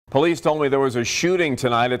Police told me there was a shooting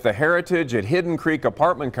tonight at the Heritage at Hidden Creek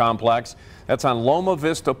apartment complex. That's on Loma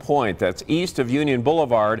Vista Point. That's east of Union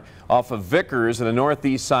Boulevard off of Vickers in the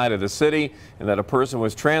northeast side of the city, and that a person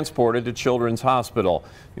was transported to Children's Hospital.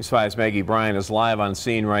 News 5's Maggie Bryan is live on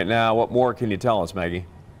scene right now. What more can you tell us, Maggie?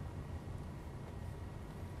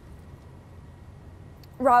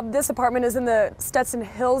 Rob, this apartment is in the Stetson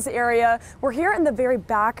Hills area. We're here in the very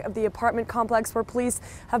back of the apartment complex where police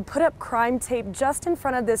have put up crime tape just in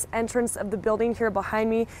front of this entrance of the building here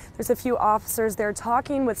behind me. There's a few officers there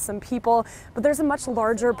talking with some people, but there's a much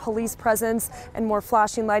larger police presence and more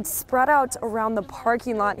flashing lights spread out around the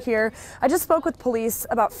parking lot here. I just spoke with police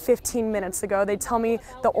about 15 minutes ago. They tell me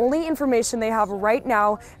the only information they have right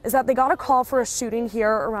now is that they got a call for a shooting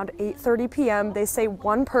here around 8:30 p.m. They say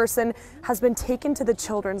one person has been taken to the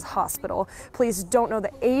Children's Hospital. Police don't know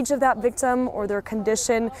the age of that victim or their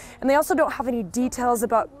condition, and they also don't have any details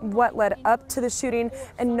about what led up to the shooting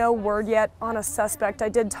and no word yet on a suspect. I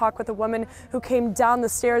did talk with a woman who came down the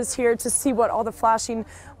stairs here to see what all the flashing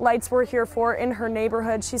lights were here for in her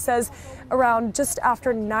neighborhood. She says around just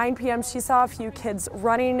after 9 p.m. she saw a few kids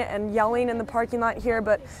running and yelling in the parking lot here,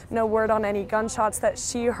 but no word on any gunshots that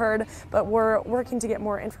she heard. But we're working to get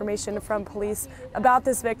more information from police about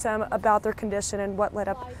this victim, about their condition, and what led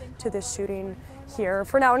up to this shooting here.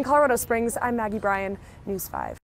 For now in Colorado Springs, I'm Maggie Bryan, News 5.